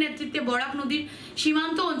শিবকুমারের নেতৃত্বে বরাক নদীর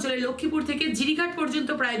সীমান্ত অঞ্চলে লক্ষ্মীপুর থেকে জিরিঘাট পর্যন্ত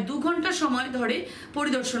প্রায় 2 ঘন্টা সময় ধরে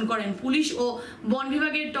পরিদর্শন করেন। পুলিশ ও বন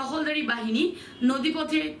বিভাগের টহলদারি বাহিনী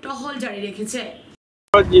নদীপথে টহল জারি রেখেছে।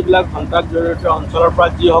 যিবিলাক সন্ত্ৰাস জড়িত অঞ্চলৰ পৰা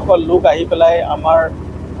যিসকল লোক আহি পেলাই আমাৰ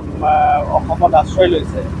অসমত আশ্ৰয়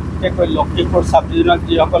লৈছে বিশেষকৈ লখিমপুৰ চাব ডিভিজনত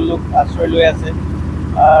যিসকল লোক আশ্ৰয় লৈ আছে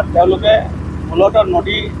তেওঁলোকে মূলতঃ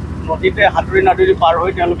নদীতে সাঁতুৰি পাৰ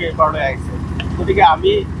হৈ তেওঁলোকে এইপাৰলৈ আহিছে। গতিকে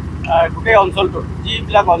আমি গোটেই অঞ্চলটোত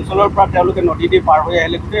যিবিলাক অঞ্চলৰ পৰা তেওঁলোকে নদী দি পাৰ হৈ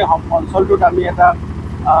আহিলে গোটেই অঞ্চলটোত আমি এটা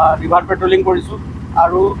ৰিভাৰ পেট্ৰলিং কৰিছোঁ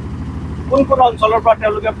আৰু কোন কোন অঞ্চলৰ পৰা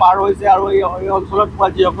তেওঁলোকে পাৰ হৈছে আৰু এই অঞ্চলত পোৱা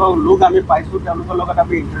যিসকল লোক আমি পাইছোঁ তেওঁলোকৰ লগত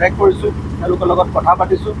আমি ইণ্টাৰেক্ট কৰিছোঁ, তেওঁলোকৰ লগত কথা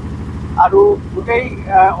পাতিছোঁ আৰু গোটেই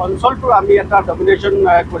অঞ্চলটোৰ আমি এটা ডমিনেশ্যন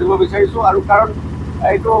কৰিব বিচাৰিছোঁ। আৰু কাৰণ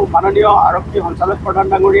এইটো মাননীয় আৰক্ষী সঞ্চালক প্ৰধান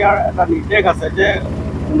ডাঙৰীয়াৰ এটা নিৰ্দেশ আছে যে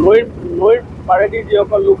নৈৰ পাৰেদি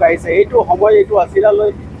যিসকল লোক আহিছে এইটো সময় এইটো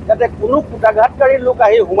আছিলালৈ যাতে কোনো কুটাঘাতকাৰী লোক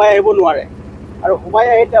আহি সোমাই আহিব নোৱাৰে আৰু সোমাই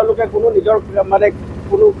আহি তেওঁলোকে কোনো নিজৰ মানে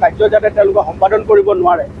কোনো কাৰ্য যাতে তেওঁলোকে সম্পাদন কৰিব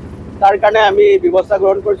নোৱাৰে তাৰ কাৰণে আমি ব্যৱস্থা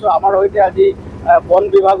গ্ৰহণ কৰিছোঁ। আমাৰ সৈতে আজি বন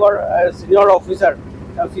বিভাগৰ ছিনিয়ৰ অফিচাৰ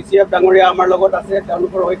CCF ডাঙৰীয়া আমাৰ লগত আছে।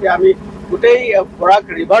 তেওঁলোকৰ সৈতে আমি গোটেই বৰাক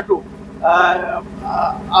ৰিভাৰটো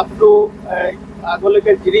আপ টু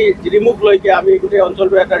আগলৈকে জিৰিমুখলৈকে আমি গোটেই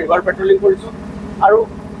অঞ্চলটো এটা ৰিভাৰ পেট্ৰলিং কৰিছোঁ আৰু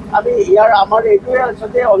আমি আমাৰ এইটোৱে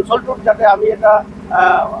আচলতে অঞ্চলটোত যাতে আমি এটা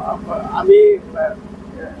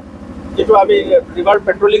যিটো আমি ৰিভাৰ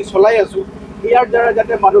পেট্ৰলিং চলাই আছোঁ ইয়াৰ দ্বাৰা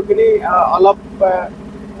যাতে মানুহখিনি অলপ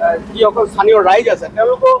যিসকল স্থানীয় ৰাইজ আছে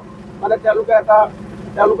তেওঁলোকে এটা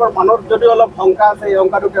তেওঁলোকৰ মনত যদি অলপ শংকা আছে এই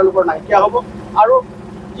শংকাটো তেওঁলোকৰ নাইকিয়া হ'ব আৰু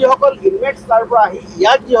যিসকল ইনমেটছ তাৰ পৰা আহি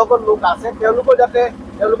ইয়াত যিসকল লোক আছে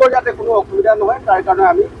তেওঁলোকৰ যাতে কোনো অসুবিধা নহয় তাৰ কাৰণে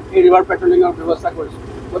আমি এই ৰিভাৰ পেট্ৰলিঙৰ ব্যৱস্থা কৰিছোঁ।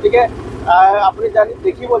 গতিকে আপুনি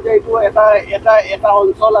দেখিব যে এইটো এটা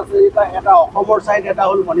অঞ্চল আছে এটা অসমৰ ছাইড এটা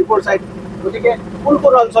হ'ল মণিপুৰ ছাইড। গতিকে কোন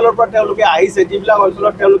কোন অঞ্চলৰ পৰা তেওঁলোকে আহিছে যিবিলাক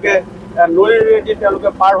অঞ্চলত তেওঁলোকে নৈৰেদি তেওঁলোকে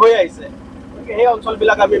পাৰ হৈ আহিছে সেই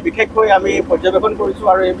অঞ্চলবিলাক আমি বিশেষকৈ আমি পৰ্যবেক্ষণ কৰিছোঁ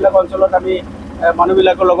আৰু এইবিলাক অঞ্চলত আমি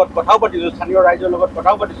মানুহবিলাকৰ লগত কথাও পাতিছোঁ, স্থানীয় ৰাইজৰ লগত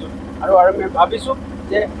কথাও পাতিছোঁ আৰু আমি ভাবিছোঁ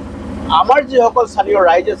যে আমাৰ যিসকল স্থানীয়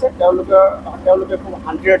ৰাইজ আছে তেওঁলোকে খুব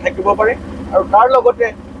শান্তিৰে থাকিব পাৰে আৰু তাৰ লগতে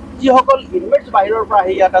যিসকল ইনমেটছ বাহিৰৰ পৰা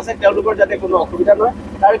আহি ইয়াত আছে তেওঁলোকৰ যাতে কোনো অসুবিধা নহয়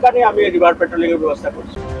তাৰ কাৰণে আমি ৰিভাৰ পেট্ৰলিঙৰ ব্যৱস্থা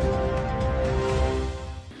কৰিছোঁ।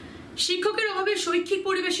 শিক্ষকের অভাবে শৈক্ষিক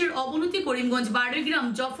পরিবেশের অবনতি করিমগঞ্জ বাড়িগ্রাম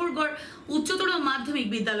জফরগড় উচ্চতর মাধ্যমিক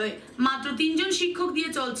বিদ্যালয়ে মাত্র 3 জন শিক্ষক দিয়ে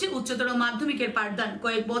চলছে উচ্চতর মাধ্যমিকের পাঠদান।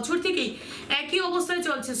 কয়েক বছর থেকেই একই অবস্থায়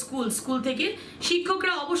চলছে স্কুল থেকে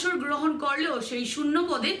শিক্ষকরা অবসর গ্রহণ করলেও সেই শূন্য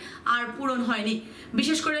পদে আর পূরণ হয়নি।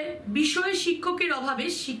 বিশেষ করে বিষয় শিক্ষকের অভাবে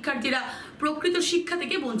শিক্ষার্থীরা প্রকৃত শিক্ষা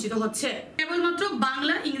থেকে বঞ্চিত হচ্ছে। কেবলমাত্র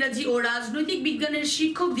বাংলা, ইংরেজি ও রাজনৈতিক বিজ্ঞানের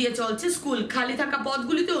শিক্ষক দিয়ে চলছে স্কুল। খালি থাকা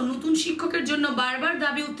পদগুলিতেও নতুন শিক্ষকের জন্য বারবার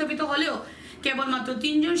দাবি উত্থাপিত হলেও কেবলমাত্র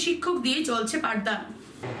 3 জন শিক্ষক দিয়েই চলছে পাঠদান।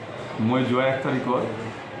 মই যোৱা 1 তাৰিখত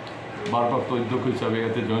ভাৰপ্ৰাপ্ত অধ্যক্ষ হিচাপে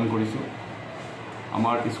ইয়াতে জইন কৰিছোঁ।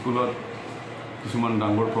 আমাৰ স্কুলত কিছুমান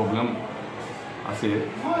ডাঙৰ প্ৰব্লেম আছে।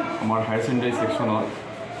 আমাৰ হায়াৰ ছেকেণ্ডাৰী ছেকশ্যনত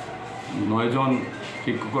 9 জন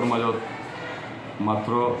শিক্ষকৰ মাজত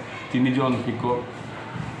মাত্ৰ 3 জন শিক্ষক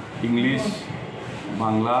ইংলিছ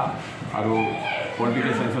বাংলা আৰু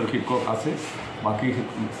পলিটিকেল সায়েন্সৰ শিক্ষক আছে বাকি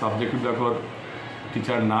সাবজেক্টবিলাকৰ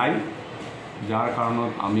টিচাৰ নাই যাৰ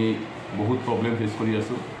কাৰণত আমি বহুত প্ৰব্লেম ফেচ কৰি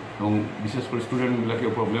আছোঁ এবং বিশেষ কৰি ষ্টুডেণ্টবিলাকে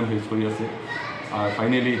প্ৰব্লেম ফেচ কৰি আছে আৰু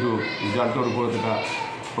ফাইনেলি এইটো ৰিজাল্টৰ ওপৰত এটা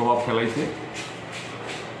প্ৰভাৱ পেলাইছে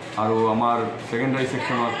আৰু আমাৰ সেকেন্ডাৰী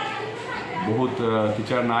সেকশনত বহুত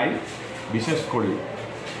টিচাৰ নাই বিশেষ কৰি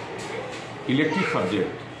ইলেক্টিভ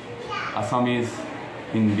সাবজেক্ট আসামিজ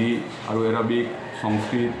হিন্দী আৰু এৰাবিক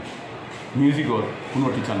সংস্কৃত মিউজিকৰ কোনো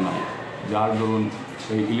টিচাৰ নাই যাৰ দৰুন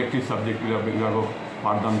এই ইলেক্টিভ সাবজেক্টবিলাকক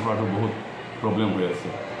পাঠদান কৰাটো বহুত প্ৰব্লেম হৈ আছে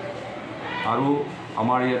আৰু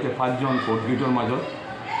আমাৰ ইয়াতে 5জন 4th গ্ৰেডৰ মাজত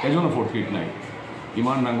এজনো 4th গ্ৰেড নাই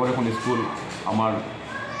ইমান ডাঙৰ এখন স্কুল আমাৰ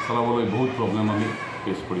চলাবলৈ বহুত প্ৰব্লেম আমি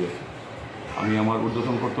ফেচ কৰি আছোঁ আমি আমাৰ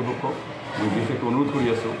উৰ্ধ্বতন কৰ্তৃপক্ষক মই বিশেষকৈ অনুৰোধ কৰি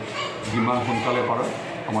আছোঁ যিমান সোনকালে পাৰে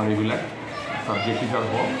আমাৰ এইবিলাক সাবজেক্ট টিচাৰ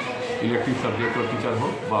হওক ইলেক্টিভ সাবজেক্টৰ টিচাৰ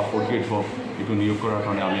হওক বা 4th গ্ৰেড হওক এইটো নিয়োগ কৰাৰ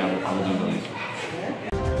কাৰণে আমি আবেদন জনাইছোঁ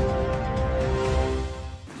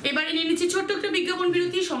এবারে নিয়ে নিচ্ছি ছোট্ট একটা বিজ্ঞাপন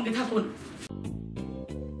বিরতি সঙ্গে থাকুন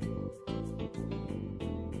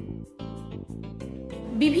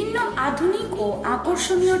বিভিন্ন আধুনিক ও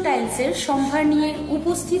আকর্ষণীয় টাইলসের সম্ভার নিয়ে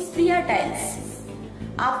উপস্থিত প্রিয়া টাইলস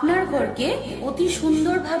আপনার ঘরকে অতি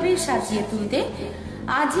সুন্দরভাবে সাজিয়ে তুলতে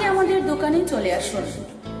আজই আমাদের দোকানে চলে আসুন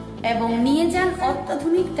এবং নিয়ে যান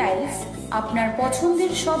অত্যাধুনিক টাইলস আপনার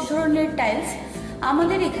পছন্দের সব ধরনের টাইলস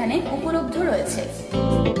আমাদের এখানে উপলব্ধ রয়েছে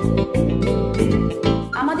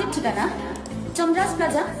আমাদের ঠিকানা চন্দ্রাস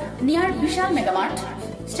প্লাজা নিয়ার বিশাল Megamart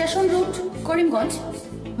station road Karimganj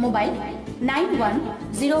mobile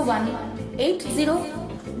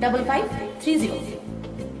 9101805530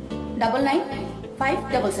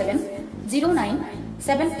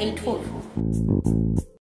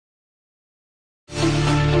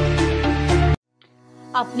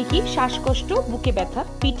 9957709784 আপনি কি শ্বাসকষ্ট বুকে ব্যথা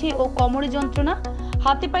পিঠে ও কোমরে যন্ত্রণা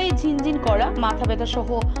হাতে পায়ে ঝিনঝিন করা মাথা ব্যথা সহ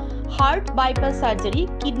হার্ট বাইপাস সার্জারি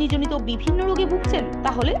কিডনিজনিত বিভিন্ন রোগে ভুগছেন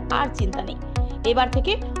তাহলে আর চিন্তা নেই এবার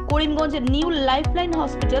থেকে করিমগঞ্জের নিউ লাইফলাইন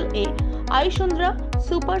হসপিটাল এ আয়ুষন্দ্রা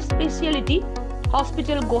সুপার স্পেশালিটি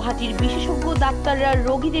হসপিটাল গুয়াহাটির বিশেষজ্ঞ ডাক্তাররা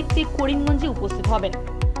রোগী দেখতে করিমগঞ্জে উপস্থিত হবেন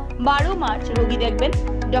 12 মার্চ রোগী দেখবেন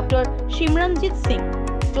ডক্টর সিমরনজিৎ সিং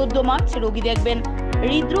 14 মার্চ রোগী দেখবেন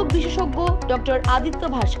হৃদরোগ বিশেষজ্ঞ ডক্টর আদিত্য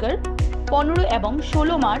ভাস্কর 15 এবং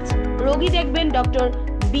 16 মার্চ রোগী দেখবেন ডক্টর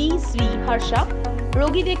বি শ্রী হর্ষা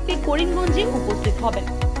রোগী দেখতে করিমগঞ্জে উপস্থিত হবেন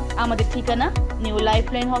আমাদের ঠিকানা new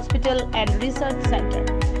lifeline hospital and research centre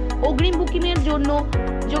অগ্রিম বুকিং এর জন্য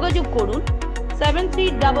যোগাযোগ করুন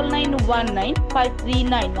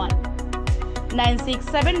 7399195391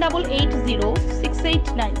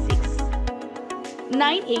 9678806896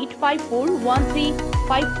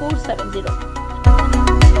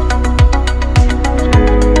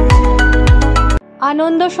 9854135470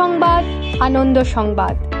 আনন্দ সংবাদ আনন্দ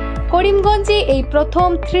সংবাদ করিমগঞ্জে এই প্রথম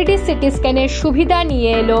 3D সিটি স্ক্যানের সুবিধা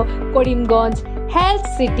নিয়ে এলো করিমগঞ্জ হেলথ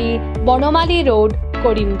সিটি বনমালী রোড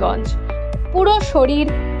করিমগঞ্জ পুরো শরীর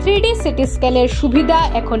 3D সিটি স্ক্যানের সুবিধা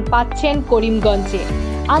এখন পাচ্ছেন করিমগঞ্জে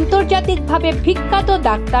আন্তর্জাতিকভাবে বিখ্যাত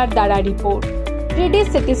ডাক্তার দ্বারা রিপোর্ট 3D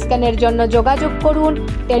সিটি স্ক্যানের জন্য যোগাযোগ করুন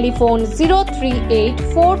telephone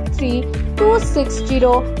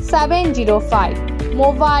 038432600705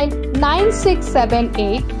 mobile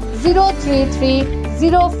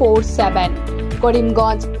 9678033047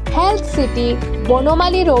 Karimganj health city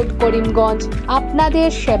বনমালী রোড করিমগঞ্জ আপনাদের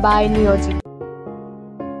সেবায় নিয়োজিত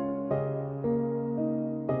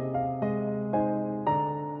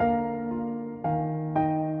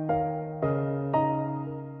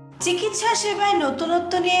চিকিৎসা সেবায়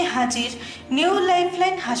নতুনত্ব নিয়ে হাজির নিউ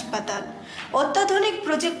লাইফলাইন হাসপাতাল অত্যাধুনিক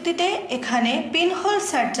প্রযুক্তিতে এখানে pinhole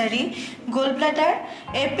surgery gallbladder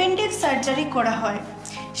appendix surgery করা হয়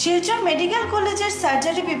শিলচর মেডিকেল কলেজের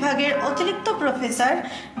সার্জারি বিভাগের অতিরিক্ত প্রফেসর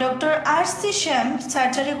ডক্টর আর.সি. শ্যাম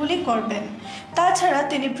সার্জারিগুলি করবেন তাছাড়া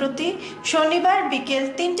তিনি প্রতি শনিবার বিকেল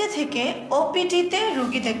 3টে থেকে ওপিডিতে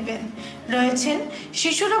রোগী দেখবেন রয়েছেন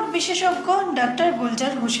শিশুরোগ বিশেষজ্ঞ doctor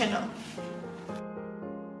Gulzar হোসেনও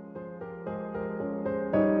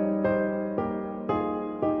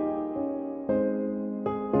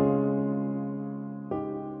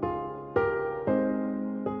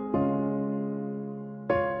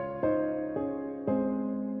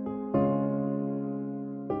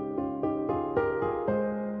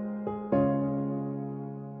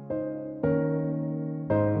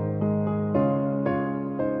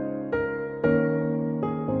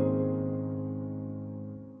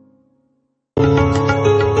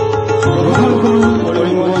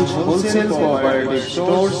wholesale cooperative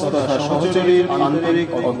stores তথা সহযোগীর আন্তরিক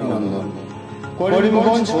অভিনন্দন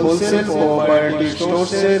করিমগঞ্জ হোলসেল কোঅপারেটিভ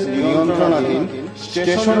স্টোরসের নিয়ন্ত্রণাধীন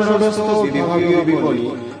স্টেশন রোডস্থ বিভাগীয় বিপণী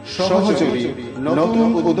সহযোগী নতুন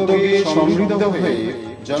উদ্যোগে সমৃদ্ধ হয়ে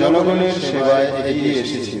জনগণের সেবায় এগিয়ে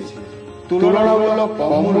এসেছে। তুলনামূলক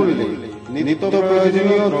কম মূল্যে নিত্য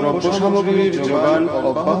প্রয়োজনীয় দ্রব্য সামগ্রীর যোগান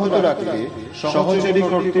অব্যাহত রাখতে সহযোগী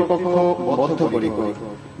কর্তৃপক্ষ বদ্ধপরিকর।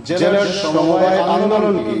 জেলার সমবায়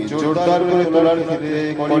আন্দোলনকে জোরদার করে তোলার ক্ষেত্রে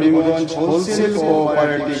করিমগঞ্জ হোলসেল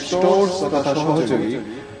কোঅপারেটিভ স্টোরস তথা সহযোগী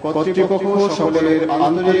কর্তৃপক্ষ সকলের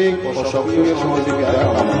আন্তরিক ও সক্রিয় সহযোগিতা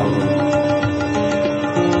কামনা করে।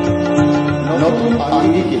 নতুন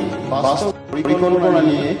আঙ্গিকে বাস্তব পরিকল্পনা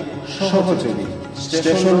নিয়ে সহযোগী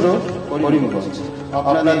স্টেশন রোড করিমগঞ্জ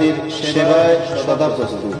আপনাদের সেবায় সদা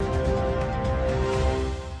প্রস্তুত।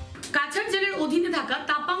 কাছাড় জেলার অধীনে থাকা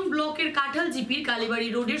তাপাং ব্লকের কাঁঠাল জিপির কালীবাড়ি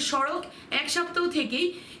রোডের সড়ক এক সপ্তাহ থেকেই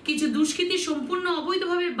কিছু দুষ্কৃতী সম্পূর্ণ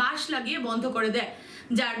অবৈধভাবে বাঁশ লাগিয়ে বন্ধ করে দেয়,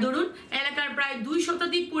 যার দরুন এলাকার প্রায় 2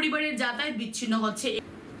 শতাধিক পরিবারের যাতায়াত বিচ্ছিন্ন হচ্ছে।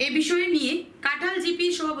 এ বিষয়ে নিয়ে কাঁঠাল জিপি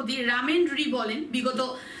সভাপতি রামেন রি বলেন, বিগত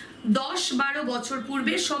 10-12 বছর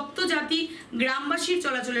পূর্বে সপ্তজাতি গ্রামবাসীর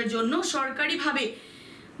চলাচলের জন্য সরকারিভাবে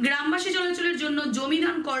জমি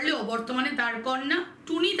দান করলেও বর্তমানে তার কন্যা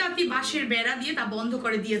টুনি তাঁতি বাঁশের বেড়া দিয়ে তা বন্ধ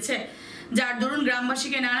করে দিয়েছে, যার দরুন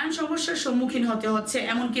গ্রামবাসীকে নানান সমস্যার সম্মুখীন হতে হচ্ছে।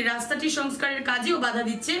 এমনকি রাস্তাটি সংস্কারের কাজেও বাধা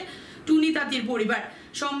দিচ্ছে টুনি তাঁতির পরিবার।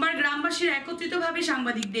 সোমবার গ্রামবাসীরা একত্রিতভাবে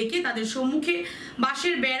সাংবাদিক ডেকে তাদের সম্মুখে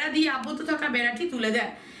বাঁশের বেড়া দিয়ে আবদ্ধ থাকা বেড়াটি তুলে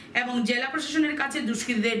দেয় এবং জেলা প্রশাসনের কাছে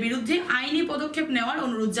দুষ্কৃতীদের বিরুদ্ধে আইনি পদক্ষেপ নেওয়ার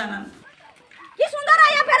অনুরোধ জানান। কি সুন্দর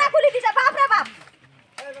আয়া বেড়া খুলে দিছে, বাপ রে বাপ।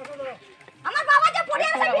 আমার বাবা যে পড়ে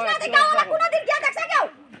আছে বিছনা থেকে ওরা কোনদিন গিয়া দেখছে কেউ?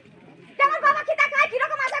 আমার বাবা কি দেখায় কি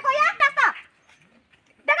রকম আছে কইয়া রাস্তা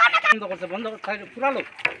দেখা না বন্ধ করতে পুরালো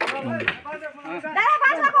দাঁড়া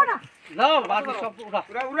বাস লাগো না যাও বাস সব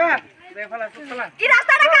উড়া দেখলা সব চলা কি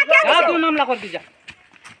রাস্তাটা কাকে যা তুই মামলা কর দি যা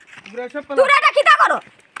উড়া সব তুই এটা কিটা করো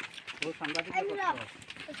ও সাংবাদিক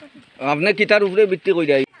আপনি কিটার উপরে বিক্রি কই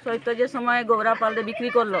যাই সৈত যে সময় গৌরা পালরে বিক্রি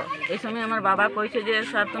করলো, এই সময় আমার বাবা কইছে যে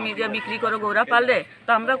স্যার তুমি যে বিক্রি করো গৌরা পালরে, তো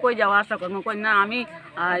আমরা কই যাওয়া আসা করবো? কই না, আমি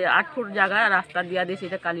 8 ফুট জায়গা রাস্তা দিয়া দিয়েছি,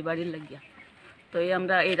 এটা কালীবাড়ির লাগিয়া। তো এই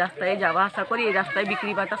আমরা এই রাস্তায় যাওয়া আসা করি, এই রাস্তায়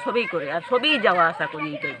বিক্রি বাটা সবই করে আর সবই যাওয়া আসা করি।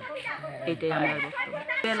 এইটাই আমার বক্তব্য।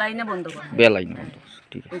 বেলাইনে বন্ধ করে, বেলাইনে বন্ধ,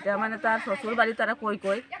 ঠিক আছে। এটা মানে তার শ্বশুর বাড়ি তারা কই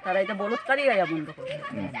তারা এটা বলৎকারই আয়া বন্ধ করে।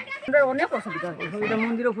 আমরা অনেক অসুবিধা হয়।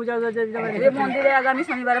 মন্দিরে পূজা, মন্দিরে আগামী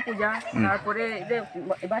শনিবারে পূজা, তারপরে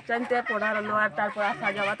বাচ্চা নিতে পড়ার হলো, আর তারপর আসা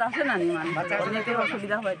যাওয়া তো আসে না, অনেকের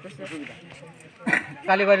অসুবিধা হইতেছে।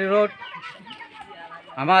 কালীবাড়ি রোড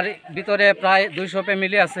আমার ভিতরে প্রায় 200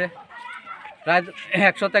 ফ্যামিলি আছে, প্রায়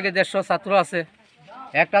 100 থেকে 150 ছাত্র আছে।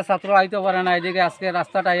 একটা ছাত্র আইতে পারে না এদিকে। আজকে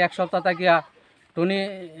রাস্তাটা 1 সপ্তাহ থাকিয়া টুনি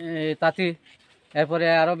তাঁতি, এরপরে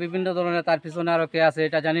আরও বিভিন্ন ধরনের, তার পিছনে আরও কে আছে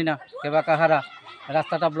এটা জানি না, কেবা কাহারা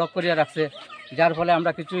রাস্তাটা ব্লক করিয়া রাখছে, যার ফলে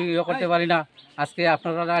আমরা কিছু করতে পারি না। আজকে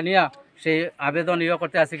আপনারা নিয়ে সেই আবেদন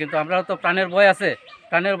করতে আসি, কিন্তু আমরা তো প্রাণের ভয় আছে,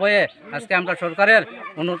 প্রাণের ভয়ে আজকে আমরা সরকারের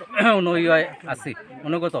আছি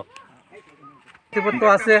অনুগত। নথিপত্র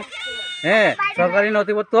আছে, হ্যাঁ, সরকারি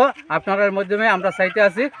নথিপত্র আপনার মাধ্যমে আমরা চাইতে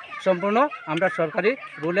আছি, সম্পূর্ণ আমরা সরকারি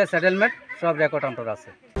রুলে সেটেলমেন্ট সব রেকর্ড আমাদের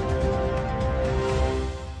আছে।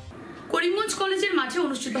 করিমগঞ্জ কলেজের মাঠে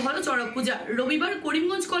অনুষ্ঠিত হলো চড়ক পূজা। রবিবার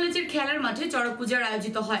করিমগঞ্জ কলেজের খেলার মাঠে চড়ক পূজার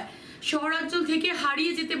আয়োজিত হয়। শহরাঞ্চল থেকে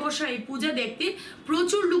হারিয়ে যেতে বসা এই পূজা দেখতে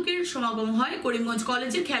প্রচুর লোকের সমাগম হয় করিমগঞ্জ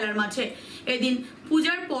কলেজের খেলার মাঠে। এদিন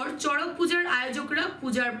পূজার পর চড়ক পূজার আয়োজকরা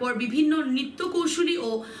পূজার পর বিভিন্ন নৃত্য কৌশলী ও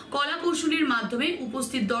কলা কৌশলীর মাধ্যমে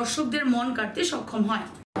উপস্থিত দর্শকদের মন কাড়তে সক্ষম হয়।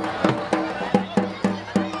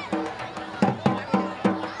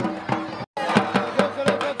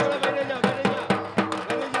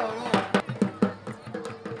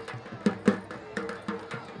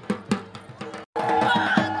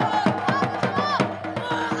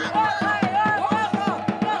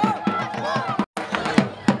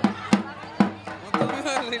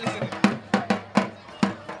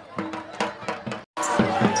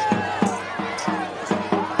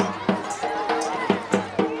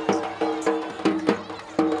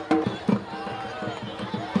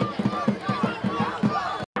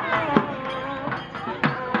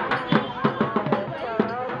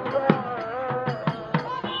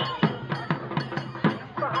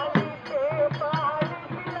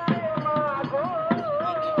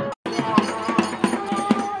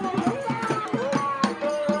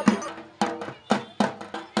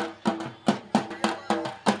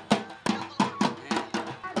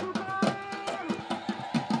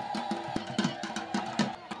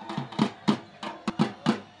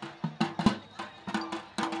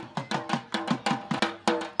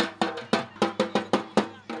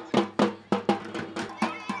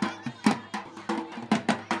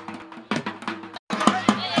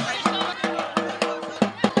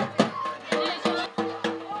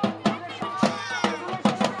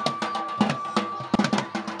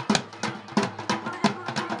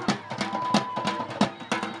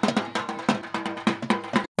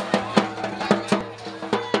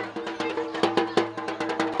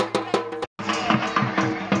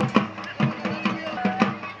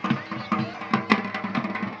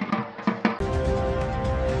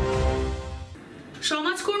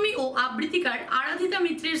 সমাজকর্মী ও আবৃত্তিকার আরাধিতা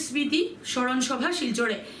মিত্রের স্মৃতি স্মরণ সভা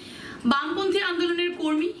শিলচরে। বামপন্থী আন্দোলনের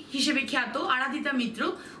কর্মী হিসেবে খ্যাত আরাধিতা মিত্র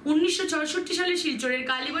 1966 সালে শিলচরের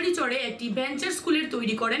কালীবাড়ি চরে একটি ভেঞ্চার স্কুলের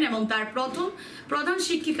তৈরি করেন এবং তার প্রথম প্রধান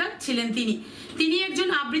শিক্ষিকা ছিলেন তিনি। তিনি একজন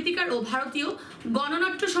আবৃত্তিকার ও ভারতীয়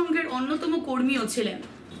গণনাট্য সংঘের অন্যতম কর্মীও ছিলেন।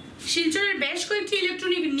 শিলচরের বেশ কয়েকটি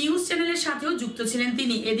ইলেকট্রনিক নিউজ চ্যানেলের সাথেও যুক্ত ছিলেন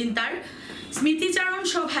তিনি। এদিন তার স্মৃতিচারণ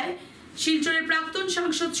সভায় শিলচরের প্রাক্তন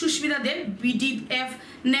সাংসদ সুস্মিতা দেব, বিডিএফ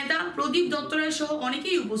নেতা প্রদীপ দত্তরায় সহ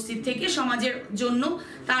অনেকেই উপস্থিত থেকে সমাজের জন্য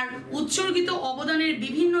তার উৎসর্গিত অবদানের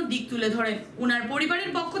বিভিন্ন দিক তুলে ধরেন। উনার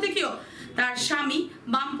পরিবারের পক্ষ থেকেও তার স্বামী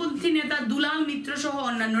বামপন্থী নেতা দুলাল মিত্র সহ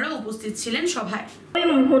অন্যান্যরা উপস্থিত ছিলেন সভায়। ওই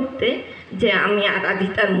মুহূর্তে যে আমি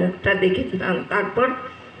আরাধিতার মুখটা দেখেছিলাম, তারপর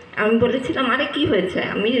আমি বলেছিলাম আরে কি হয়েছে,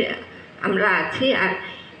 আমরা আছি। আর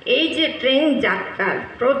এই যে ট্রেন যাত্রার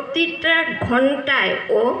প্রতিটা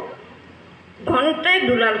ঘন্টায়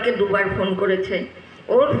দুলালকে দুবার ফোন করেছে,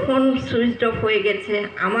 ওর ফোন সুইচ অফ হয়ে গেছে,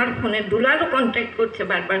 আমার ফোনে দুলালও কন্ট্যাক্ট করছে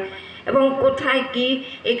বারবার, এবং কোথায় কি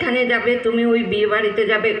এখানে যাবে, তুমি ওই বিয়ে বাড়িতে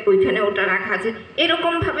যাবে, ওইখানে ওটা রাখা আছে,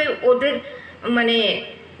 এরকমভাবে ওদের মানে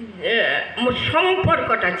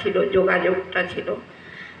সম্পর্কটা ছিল, যোগাযোগটা ছিল।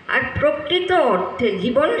 আর প্রকৃত অর্থে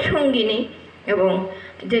জীবন সঙ্গিনী, এবং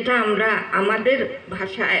যেটা আমরা আমাদের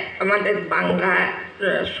ভাষায় আমাদের বাংলা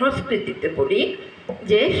সংস্কৃতিতে বলি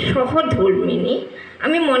যে সহধর্মিণী,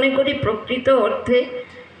 আমি মনে করি প্রকৃত অর্থে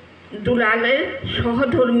দুলালের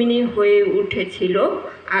সহধর্মিণী হয়ে উঠেছিল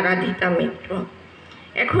আরাধিতা মিত্র।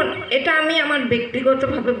 এখন এটা আমি আমার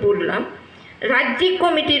ব্যক্তিগতভাবে বললাম। রাজ্যিক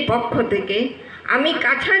কমিটির পক্ষ থেকে আমি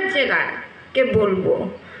কাছাড় জেলাকে বলবো,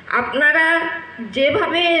 আপনারা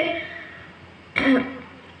যেভাবে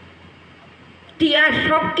টিয়ার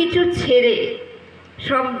সব কিছু ছেড়ে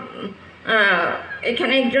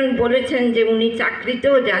এখানে একজন বলেছেন যে উনি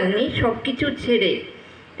চাকরিতেও যাননি, সব কিছু ছেড়ে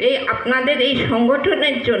আপনাদের এই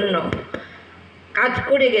সংগঠনের জন্য কাজ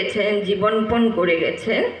করে গেছেন, জীবনপণ করে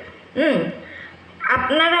গেছেন।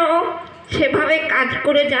 আপনারাও সেভাবে কাজ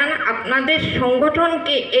করে যান, আপনাদের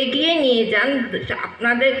সংগঠনকে এগিয়ে নিয়ে যান।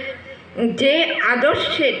 আপনাদের যে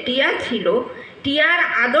আদর্শে টিয়া ছিল, টিয়ার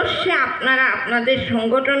আদর্শে আপনারা আপনাদের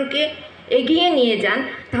সংগঠনকে এগিয়ে নিয়ে যান,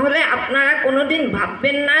 তাহলে আপনারা কোনোদিন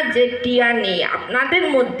ভাববেন না যে টিয়া নেই আপনাদের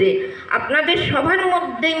মধ্যে। আপনাদের সবার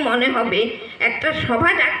মধ্যেই মনে হবে, একটা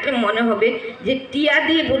সভা ডাকলে মনে হবে যে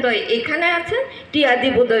টিয়াদি বোধহয় এখানে আছেন, টিয়াদি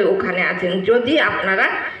বোধহয় ওখানে আছেন। যদি আপনারা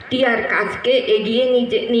টিয়ার কাজকে এগিয়ে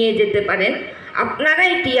নিয়ে যেতে পারেন,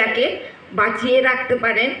 আপনারাই টিয়াকে বাঁচিয়ে রাখতে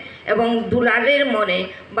পারেন। এবং দুলালের মনে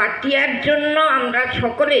বা টিয়ার জন্য আমরা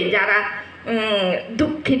সকলে যারা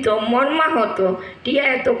দুঃখিত, মর্মাহত, টিয়া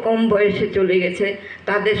এত কম বয়সে চলে গেছে,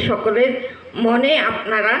 তাদের সকলের মনে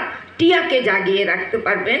আপনারা টিয়াকে জাগিয়ে রাখতে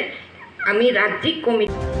পারবেন। আমি রাজ্যিক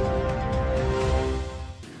কমিটি।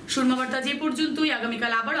 সুরমা বার্তা যে পর্যন্তই।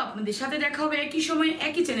 আগামীকাল আবার আপনাদের সাথে দেখা হবে একই সময়ে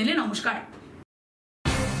একই চ্যানেলে। নমস্কার।